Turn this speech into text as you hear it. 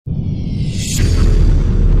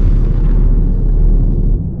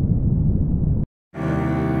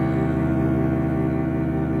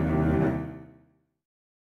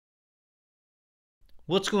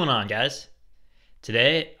What's going on, guys?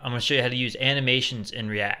 Today, I'm going to show you how to use animations in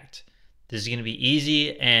React. This is going to be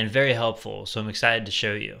easy and very helpful, so I'm excited to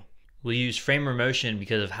show you. We'll use Framer Motion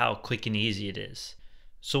because of how quick and easy it is.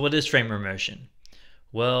 So what is Framer Motion?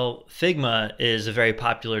 Well, Figma is a very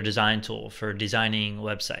popular design tool for designing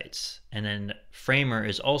websites. And then Framer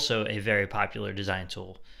is also a very popular design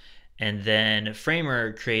tool. And then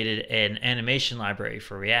Framer created an animation library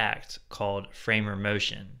for React called Framer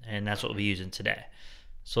Motion, and that's what we'll be using today.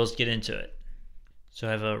 So let's get into it. So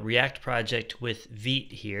I have a React project with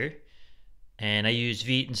Vite here, and I use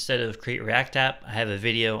Vite instead of Create React App. I have a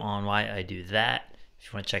video on why I do that. If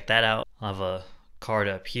you want to check that out, I'll have a card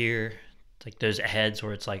up here. It's like those ads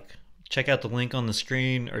where it's like, check out the link on the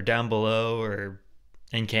screen or down below or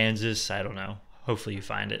in Kansas. I don't know. Hopefully you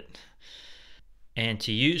find it. And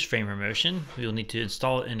to use Framer Motion, we will need to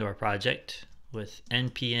install it into our project with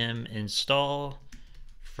npm install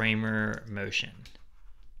Framer Motion.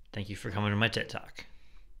 Thank you for coming to my TED Talk.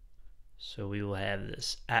 So we will have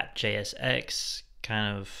this app.jsx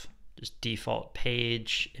kind of just default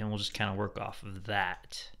page, and we'll just kind of work off of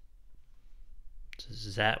that. So this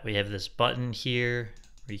is that. We have this button here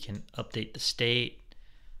where you can update the state.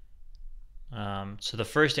 So the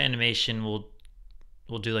first animation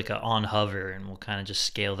we'll do like a on hover, and we'll kind of just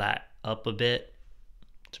scale that up a bit.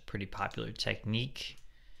 It's a pretty popular technique.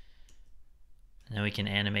 And then we can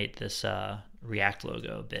animate this React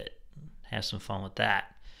logo a bit. Have some fun with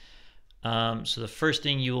that. So the first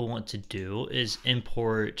thing you will want to do is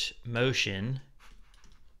import motion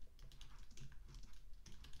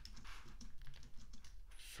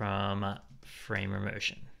from Framer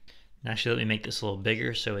Motion. And actually, let me make this a little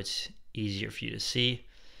bigger so it's easier for you to see.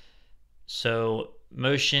 So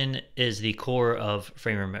motion is the core of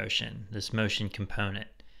Framer Motion, this motion component.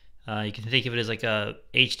 You can think of it as like a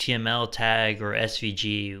HTML tag or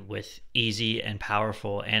SVG with easy and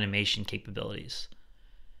powerful animation capabilities.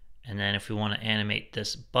 And then if we want to animate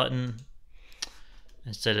this button,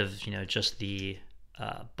 instead of just the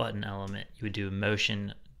button element, you would do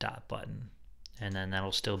motion.button, and then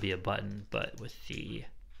that'll still be a button, but with the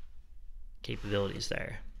capabilities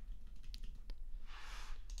there.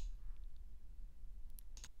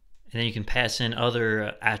 And then you can pass in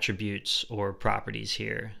other attributes or properties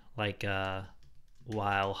here, like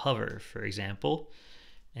while hover, for example,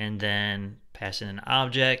 and then pass in an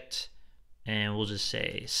object, and we'll just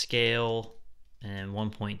say scale and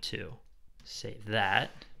 1.2. Save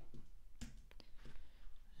that.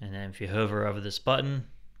 And then if you hover over this button,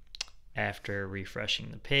 after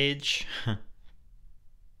refreshing the page,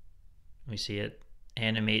 we see it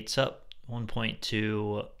animates up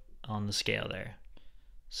 1.2 on the scale there.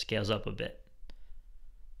 Scales up a bit.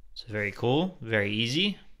 So very cool, very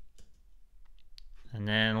easy. And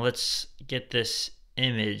then let's get this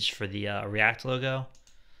image for the React logo.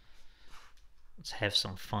 Let's have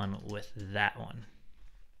some fun with that one.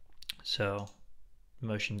 So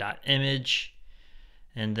motion.image,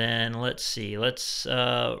 and then let's see, let's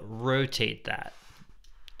rotate that.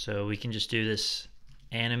 So we can just do this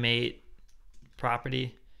animate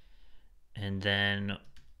property, and then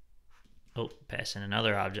pass in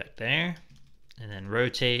another object there, and then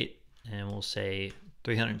rotate, and we'll say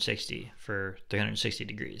 360 for 360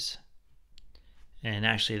 degrees. And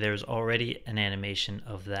actually there's already an animation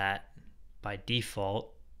of that by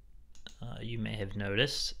default, you may have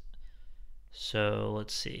noticed. So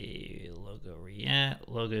let's see, logo react,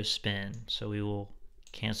 logo spin. So we will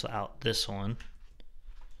cancel out this one.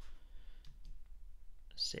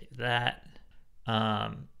 Save that.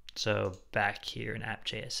 So back here in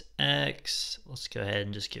app.jsx, let's go ahead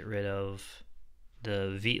and just get rid of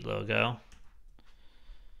the Vite logo.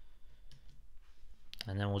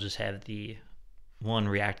 And then we'll just have the one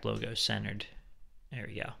React logo centered. There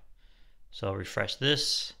we go. So I'll refresh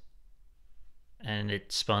this, and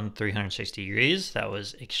it spun 360 degrees. That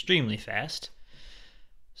was extremely fast.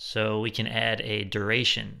 So we can add a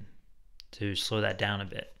duration to slow that down a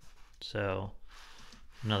bit. So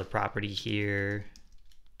another property here,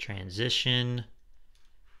 transition,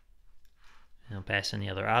 and I'll pass in the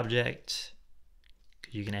other object,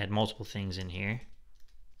 because you can add multiple things in here.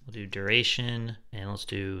 We'll do duration, and let's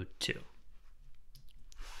do 2.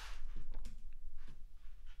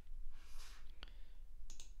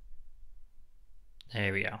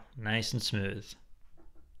 There we go, nice and smooth.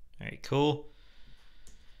 Very cool.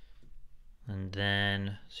 And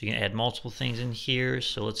then, so you can add multiple things in here.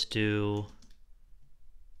 So let's do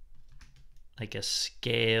like a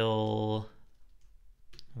scale.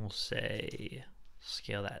 We'll say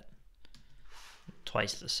scale that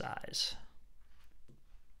twice the size.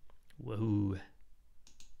 Woohoo.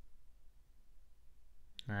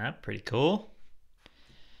 Pretty cool.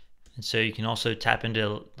 And so you can also tap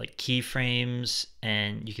into like keyframes,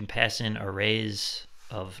 and you can pass in arrays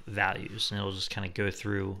of values, and it'll just kind of go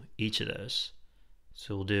through each of those.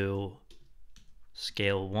 So we'll do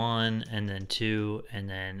scale 1 and then 2 and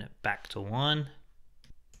then back to 1.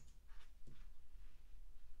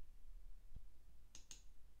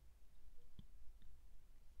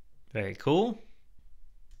 Very cool.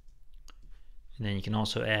 And then you can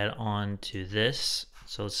also add on to this.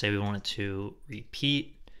 So let's say we want it to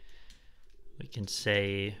repeat. We can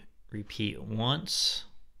say repeat once.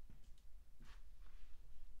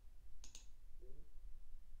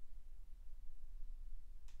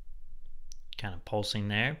 Kind of pulsing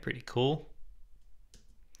there, pretty cool.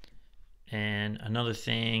 And another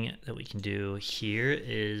thing that we can do here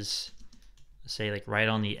is say like right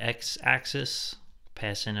on the x-axis,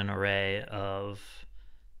 pass in an array of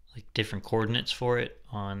like different coordinates for it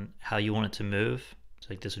on how you want it to move. So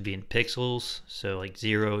like this would be in pixels. So like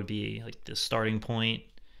 0 would be like the starting point.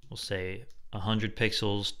 We'll say 100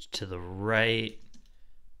 pixels to the right,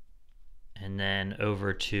 and then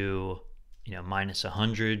over to, you know, minus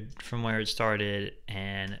 100 from where it started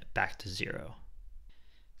and back to 0.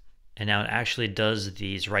 And now it actually does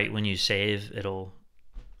these right when you save. It'll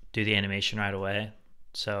do the animation right away.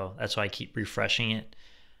 So that's why I keep refreshing it.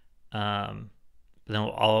 But then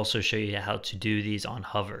I'll also show you how to do these on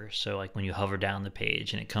hover. So like when you hover down the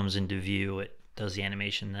page and it comes into view, it does the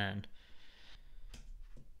animation then.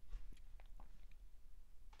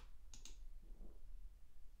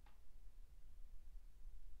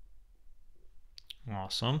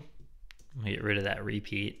 Awesome. Let me get rid of that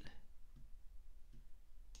repeat.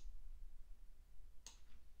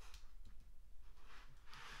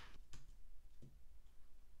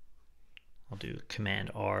 I'll do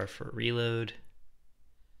Command R for reload.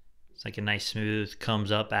 It's like a nice smooth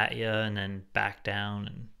comes up at you and then back down,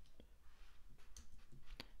 and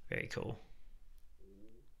very cool.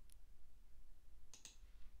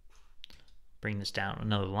 Bring this down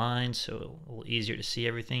another line so it's a little easier to see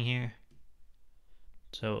everything here.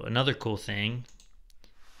 So another cool thing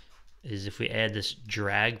is if we add this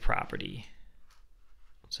drag property,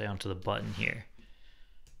 say onto the button here.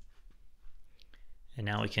 And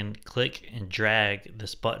now we can click and drag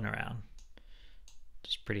this button around.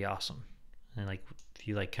 It's pretty awesome. And like if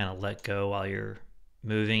you like kind of let go while you're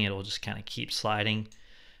moving, it'll just kind of keep sliding,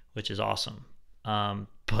 which is awesome.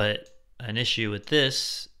 But an issue with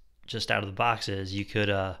this, just out of the box, is you could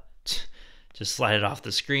just slide it off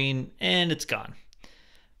the screen and it's gone.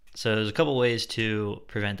 So there's a couple ways to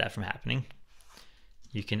prevent that from happening.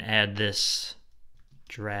 You can add this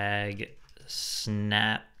drag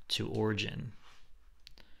snap to origin.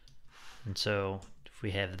 And so if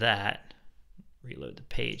we have that, reload the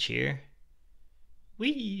page here,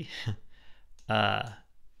 whee!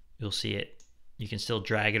 You'll see it. You can still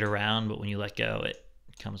drag it around, but when you let go, it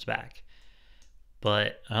comes back.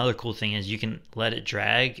 But another cool thing is you can let it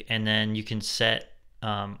drag, and then you can set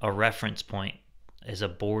a reference point as a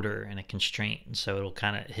border and a constraint, and so it'll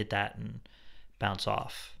kind of hit that and bounce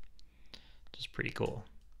off, which is pretty cool.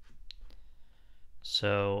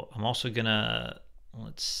 So I'm also gonna,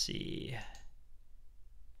 let's see,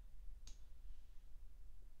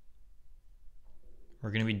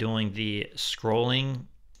 we're gonna be doing the scrolling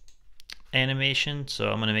animation,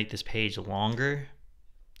 so I'm gonna make this page longer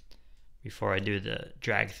before I do the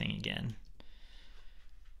drag thing again.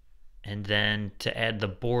 And then to add the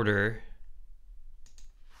border,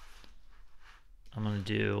 I'm gonna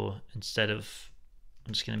do, I'm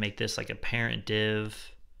just gonna make this like a parent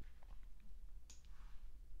div.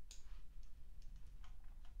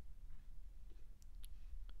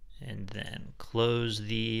 And then close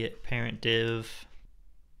the parent div.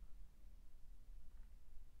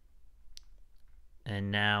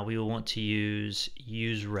 And now we will want to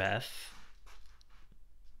use ref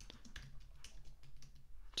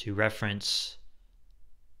to reference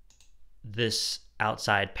this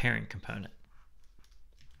outside parent component.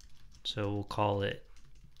 So we'll call it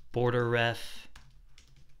border ref.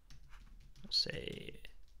 We'll say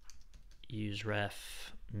use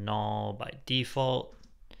ref null by default,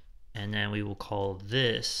 and then we will call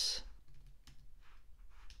this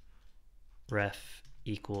ref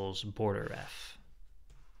equals border ref.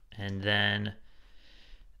 And then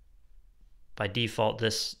by default,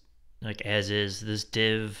 this, like as is, this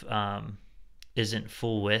div isn't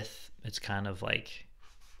full width. It's kind of like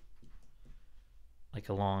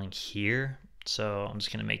along here. So I'm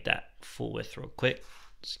just gonna make that full width real quick.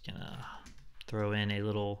 Just gonna throw in a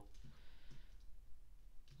little,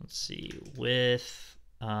 let's see, width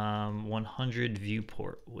 100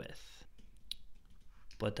 viewport width,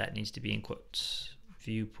 but that needs to be in quotes,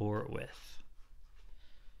 viewport width.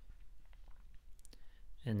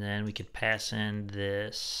 And then we could pass in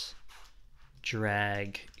this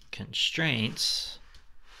drag constraints,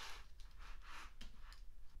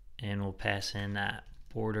 and we'll pass in that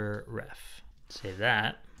border ref. Save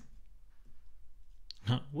that.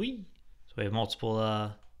 So we have multiple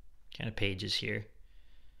kind of pages here.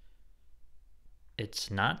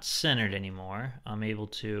 It's not centered anymore. I'm able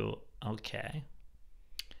to, okay,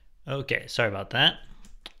 sorry about that.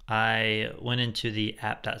 I went into the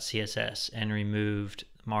app.css and removed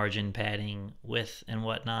margin, padding, width, and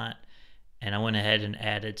whatnot. And I went ahead and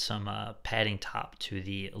added some padding top to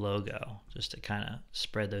the logo just to kind of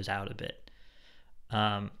spread those out a bit.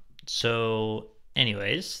 So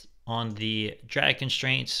anyways, on the drag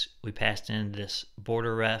constraints, we passed in this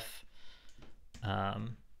border ref.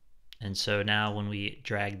 And so now when we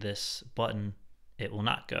drag this button, it will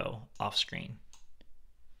not go off screen.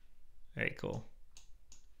 Very cool.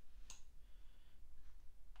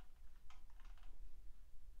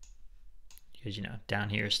 Because, you know, down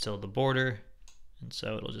here is still the border, and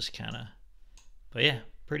so it'll just kind of, but yeah,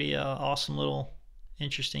 pretty awesome little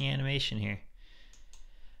interesting animation here.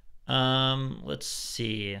 Let's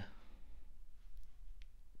see.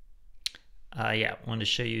 Yeah, I wanted to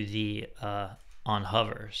show you the on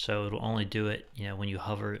hover, so it'll only do it, you know, when you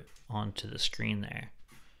hover onto the screen there.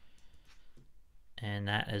 And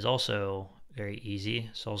that is also very easy.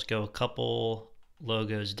 So I'll just go a couple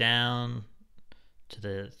logos down to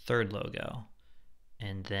the third logo,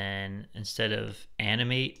 and then instead of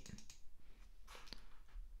animate,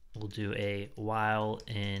 we'll do a while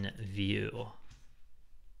in view,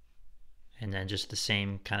 and then just the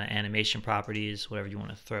same kind of animation properties, whatever you want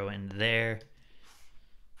to throw in there.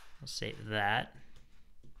 I'll save that.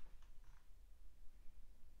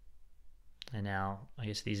 And now I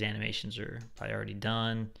guess these animations are probably already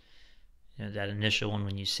done. You know, that initial one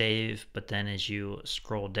when you save, but then as you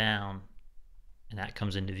scroll down and that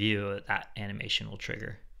comes into view, that animation will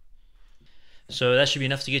trigger. So that should be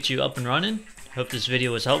enough to get you up and running. Hope this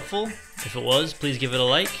video was helpful. If it was, please give it a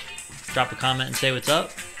like, drop a comment and say what's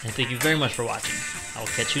up, and thank you very much for watching. I will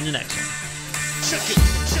catch you in the next one. Check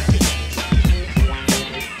it.